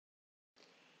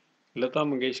लता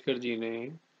मंगेशकर जी ने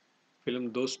फिल्म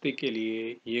दोस्ती के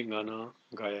लिए ये गाना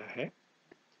गाया है।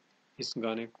 इस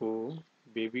गाने को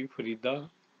बेबी फरीदा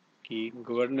की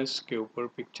गवर्नेंस के ऊपर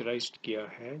पिक्चराइज्ड किया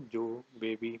है, जो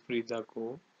बेबी फरीदा को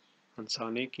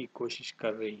हंसाने की कोशिश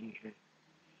कर रही हैं।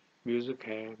 म्यूजिक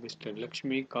है मिस्टर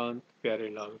लक्ष्मीकांत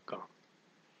प्यारेलाल का।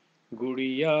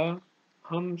 गुड़िया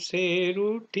हमसे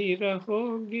रूठी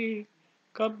रहोगी,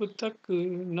 कब तक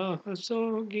ना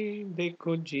हंसोगी,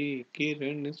 देखो जी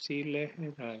किरण सी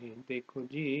लहराए, देखो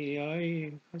जी आए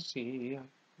हंसी आए,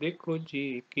 देखो जी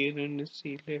किरण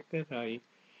सी लहराए,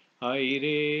 आई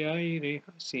रे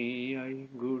हंसी आई।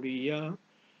 गुड़िया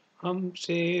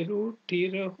हमसे रूठी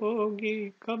रहोगी,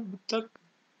 कब तक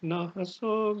ना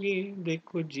हंसोगी,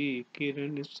 देखो जी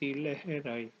किरण सी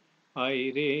लहराई, आई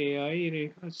रे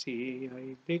हंसी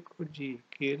आई, देखो जी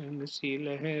किरण सी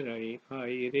लहराई,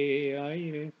 आई रे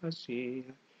हंसी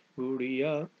आई।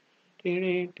 गुड़िया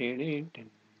टेणे टेणे tin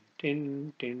tin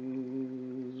tin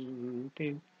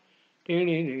tin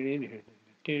टेणे टेणे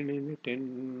टेणे tin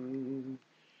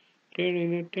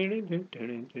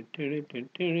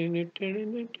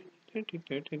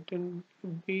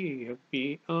अभी अभी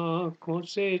आँखों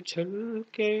से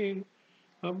छलके,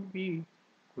 अभी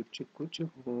कुछ कुछ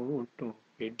होठों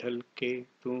पे ढल के,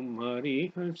 तुम्हारी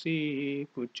हंसी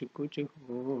कुछ कुछ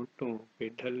होठों पे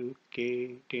ढल के,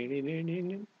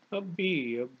 अभी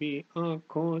अभी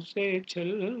आँखों से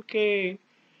छलके,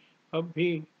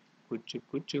 अभी कुछ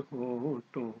कुछ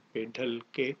होठों पे ढल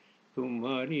के,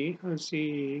 तुम्हारी हंसी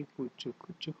कुछ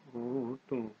कुछ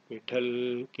होठों पे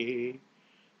ढल के,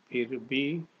 फिर भी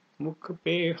मुख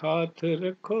पे हाथ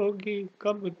रखोगी,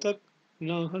 कब तक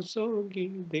ना हंसोगी,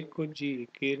 देखो जी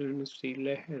किरण सी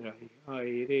लहराई,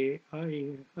 आई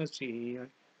हंसी आई,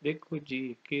 देखो जी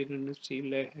किरण सी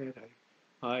लहराई,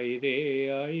 आई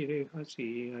रे हंसी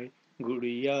आई।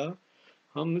 गुड़िया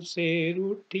हमसे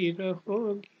रूठी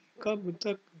रहोगी, कब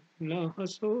तक ना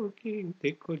हंसोगी,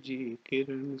 देखो जी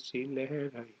किरण सी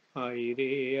लहराई, आई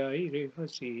रे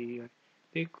हंसी आई,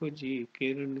 देखो जी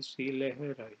किरण सी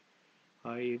लहराई,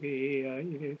 आई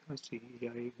रे हंसी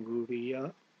आई।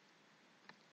 गुड़िया